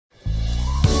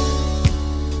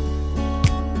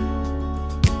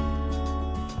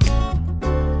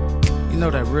know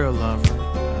that real love,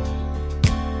 right?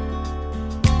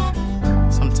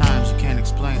 Sometimes you can't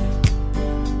explain it.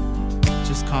 It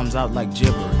just comes out like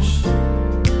gibberish.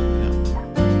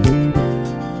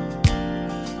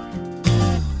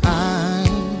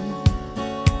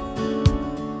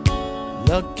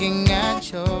 Looking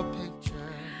at your picture.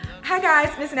 Hi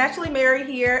guys, Miss Naturally Mary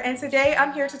here, and today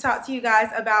I'm here to talk to you guys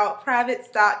about private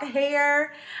stock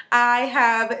hair. I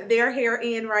have their hair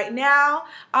in right now.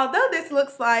 Although this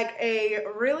looks like a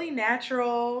really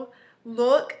natural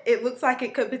look, it looks like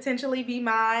it could potentially be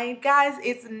mine. Guys,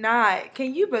 it's not.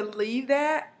 Can you believe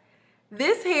that?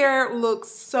 This hair looks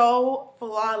so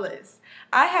flawless.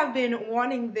 I have been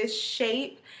wanting this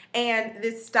shape and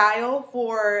this style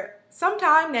for some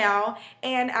time now,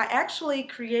 and I actually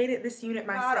created this unit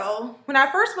myself. When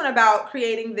I first went about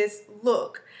creating this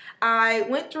look, I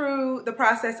went through the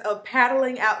process of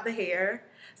paddling out the hair.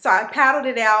 So I paddled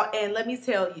it out, and let me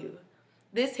tell you,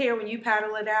 this hair, when you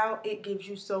paddle it out, it gives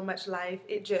you so much life.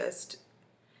 It just,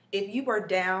 if you are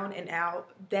down and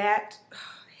out, that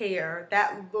hair,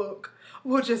 that look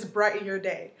will just brighten your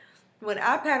day. When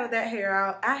I paddled that hair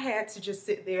out, I had to just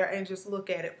sit there and just look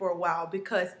at it for a while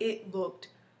because it looked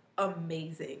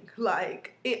amazing.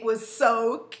 Like, it was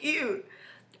so cute.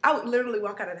 I would literally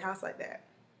walk out of the house like that.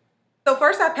 So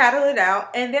first I paddled it out,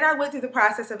 and then I went through the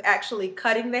process of actually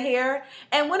cutting the hair.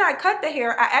 And when I cut the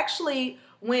hair, I actually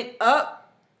went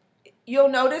up. You'll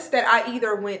notice that I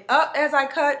either went up as I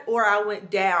cut or I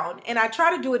went down. And I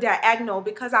try to do a diagonal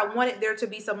because I wanted there to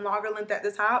be some longer length at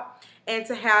the top and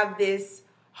to have this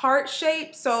heart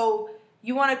shape. So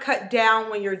you want to cut down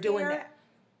when you're doing that.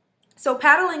 So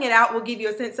paddling it out will give you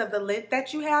a sense of the length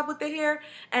that you have with the hair,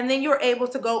 and then you're able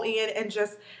to go in and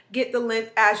just get the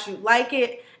length as you like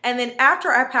it. And then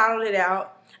after I paddled it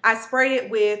out, I sprayed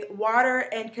it with water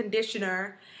and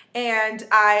conditioner, and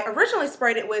I originally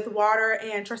sprayed it with water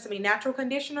and, trust me, natural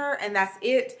conditioner, and that's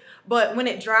it. But when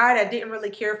it dried, I didn't really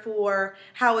care for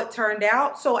how it turned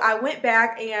out, so I went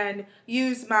back and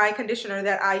used my conditioner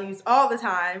that I use all the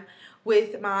time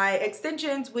with my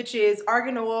extensions, which is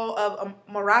Argan Oil of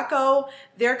Morocco,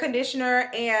 their conditioner,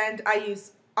 and I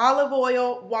use olive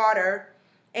oil, water,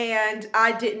 and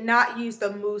I did not use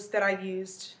the mousse that I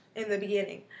used in the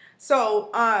beginning. So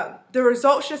the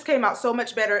results just came out so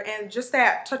much better, and just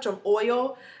that touch of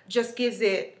oil just gives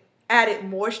it added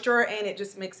moisture, and it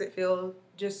just makes it feel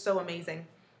just so amazing.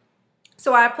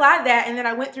 So I applied that, and then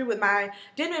I went through with my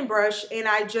Denman brush and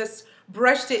I just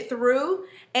brushed it through,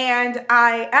 and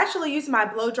I actually used my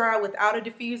blow dryer without a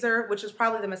diffuser, which is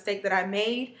probably the mistake that I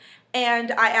made,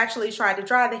 and I actually tried to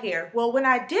dry the hair. Well, when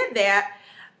I did that,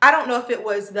 I don't know if it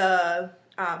was the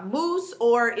mousse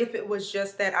or if it was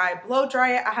just that I blow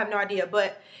dry it. I have no idea,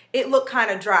 but it looked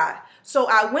kind of dry. So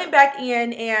I went back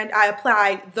in and I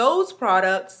applied those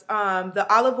products, the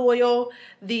olive oil,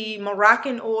 the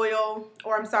Moroccan oil,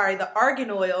 or I'm sorry, the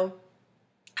Argan Oil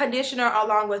conditioner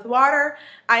along with water.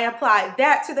 I applied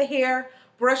that to the hair,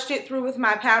 brushed it through with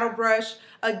my paddle brush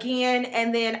again,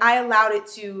 and then I allowed it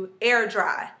to air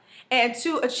dry. And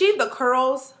to achieve the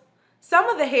curls, some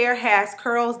of the hair has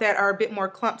curls that are a bit more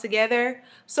clumped together.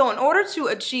 So in order to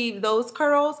achieve those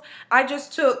curls, I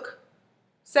just took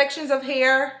sections of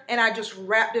hair and I just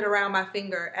wrapped it around my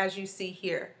finger, as you see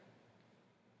here.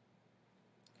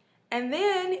 And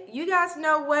then you guys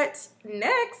know what's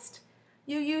next.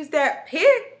 You use that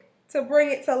pick to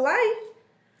bring it to life.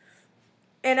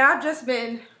 And I've just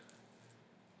been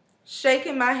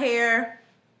shaking my hair.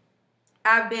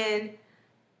 I've been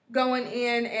going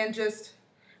in and just,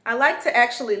 I like to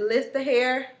actually lift the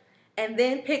hair and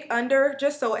then pick under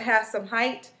just so it has some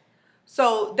height.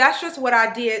 So that's just what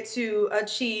I did to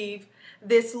achieve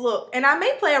this look. And I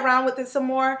may play around with it some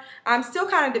more. I'm still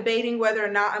kind of debating whether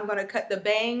or not I'm going to cut the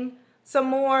bang some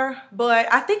more,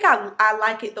 but I think I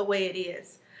like it the way it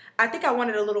is. I think I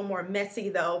want it a little more messy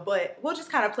though, but we'll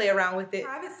just kind of play around with it.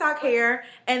 Private stock hair,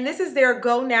 and this is their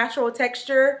Go Natural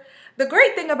texture. The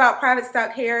great thing about private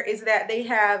stock hair is that they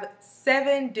have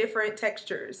 7 different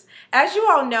textures. As you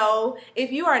all know,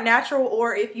 if you are natural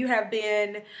or if you have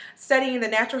been studying the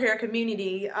natural hair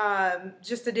community,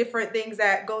 just the different things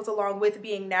that goes along with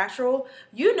being natural,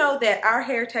 you know that our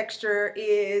hair texture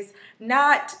is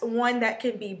not one that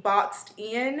can be boxed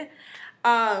in.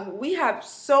 We have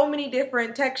so many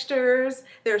different textures,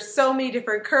 there's so many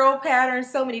different curl patterns,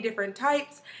 so many different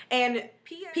types, and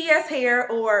PS hair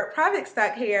or private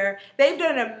stock hair, they've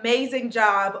done an amazing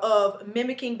job of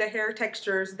mimicking the hair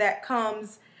textures that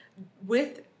comes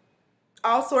with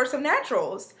all sorts of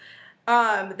naturals.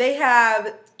 They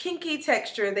have kinky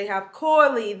texture, they have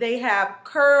coily, they have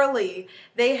curly,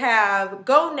 they have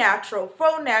go natural,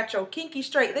 faux natural, kinky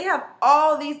straight. They have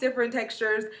all these different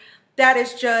textures that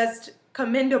is just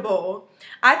commendable.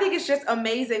 I think it's just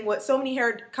amazing what so many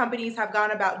hair companies have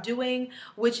gone about doing,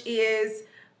 which is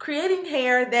creating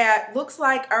hair that looks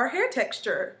like our hair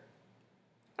texture.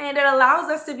 And it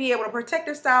allows us to be able to protect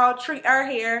our style, treat our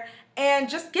hair, and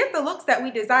just get the looks that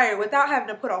we desire without having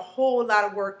to put a whole lot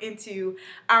of work into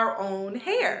our own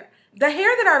hair. The hair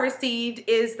that I received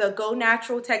is the Go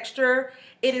Natural texture.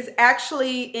 It is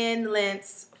actually in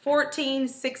lengths 14,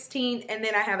 16, and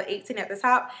then I have an 18 at the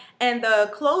top. And the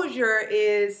closure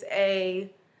is a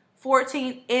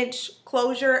 14-inch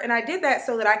closure. And I did that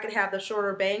so that I could have the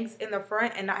shorter bangs in the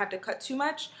front and not have to cut too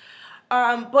much.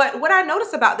 But what I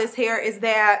noticed about this hair is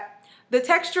that the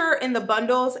texture in the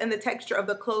bundles and the texture of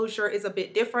the closure is a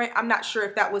bit different. I'm not sure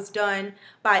if that was done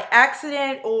by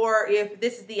accident or if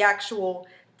this is the actual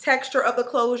texture of the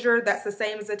closure that's the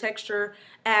same as the texture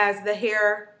as the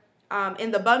hair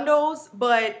in the bundles,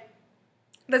 but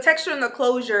the texture in the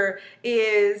closure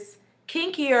is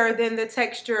kinkier than the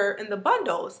texture in the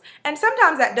bundles. And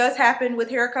sometimes that does happen with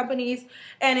hair companies,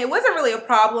 and it wasn't really a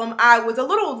problem. I was a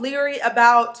little leery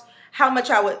about how much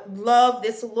I would love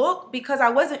this look because I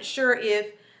wasn't sure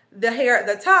if the hair at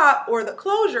the top or the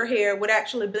closure hair would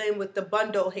actually blend with the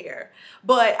bundle hair.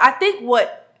 But I think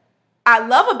what I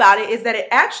love about it is that it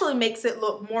actually makes it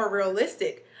look more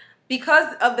realistic.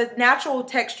 Because of the natural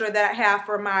texture that I have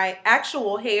for my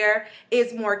actual hair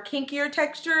is more kinkier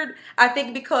textured. I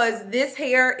think because this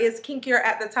hair is kinkier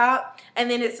at the top and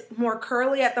then it's more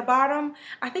curly at the bottom,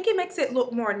 I think it makes it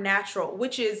look more natural,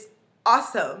 which is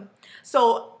awesome.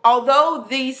 So although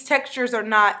these textures are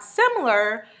not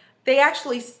similar, they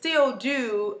actually still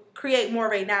do create more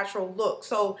of a natural look.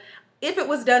 So if it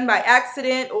was done by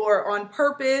accident or on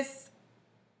purpose,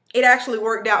 it actually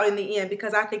worked out in the end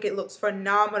because I think it looks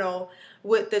phenomenal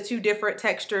with the two different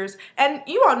textures. And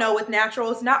you all know with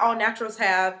naturals, not all naturals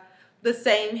have the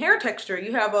same hair texture.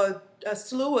 You have a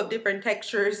slew of different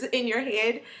textures in your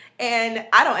head, and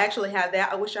I don't actually have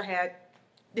that. I wish I had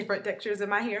different textures in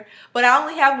my hair, but I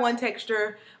only have one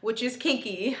texture, which is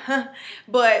kinky.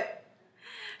 But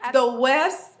the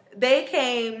Wefts, they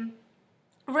came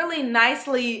really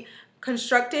nicely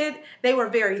constructed. They were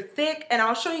very thick, and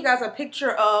I'll show you guys a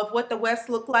picture of what the Wefts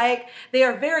look like. They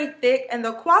are very thick, and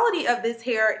the quality of this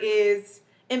hair is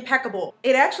impeccable.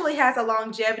 It actually has a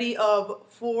longevity of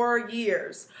 4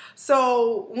 years.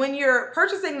 So when you're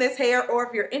purchasing this hair, or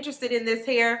if you're interested in this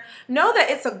hair, know that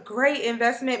it's a great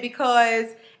investment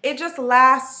because it just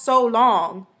lasts so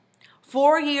long.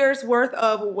 4 years worth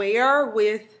of wear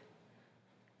with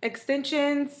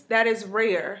extensions, that is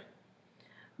rare.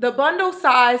 The bundle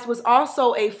size was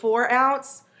also a 4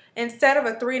 ounce instead of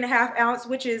a 3.5 ounce,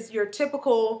 which is your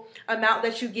typical amount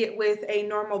that you get with a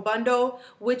normal bundle,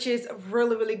 which is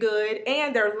really, really good.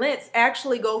 And their lengths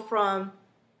actually go from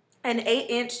an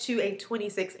 8-inch to a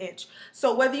 26-inch.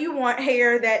 So whether you want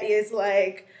hair that is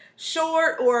like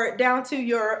short or down to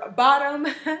your bottom,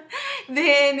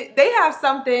 then they have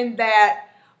something that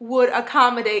would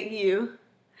accommodate you.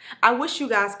 I wish you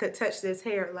guys could touch this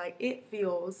hair. Like, it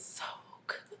feels so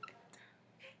good.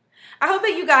 I hope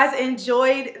that you guys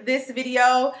enjoyed this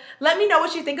video. Let me know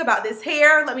what you think about this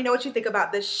hair. Let me know what you think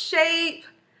about the shape.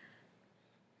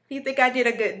 Do you think I did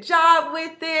a good job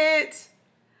with it?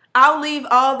 I'll leave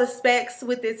all the specs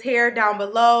with this hair down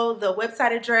below, the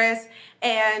website address,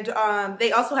 and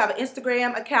they also have an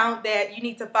Instagram account that you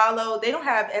need to follow. They don't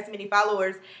have as many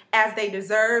followers as they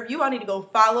deserve. You all need to go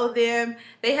follow them.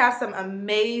 They have some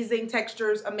amazing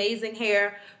textures, amazing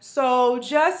hair. So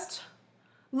just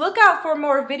look out for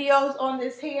more videos on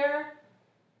this hair.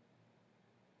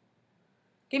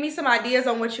 Give me some ideas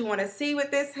on what you want to see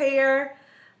with this hair.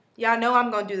 Y'all know I'm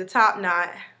going to do the top knot.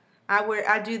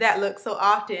 I do that look so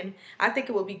often. I think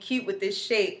it would be cute with this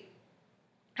shape.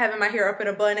 Having my hair up in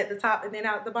a bun at the top and then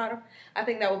out the bottom. I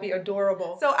think that would be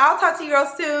adorable. So I'll talk to you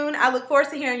girls soon. I look forward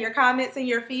to hearing your comments and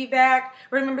your feedback.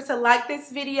 Remember to like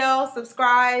this video,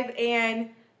 subscribe,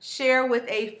 and share with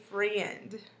a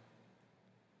friend.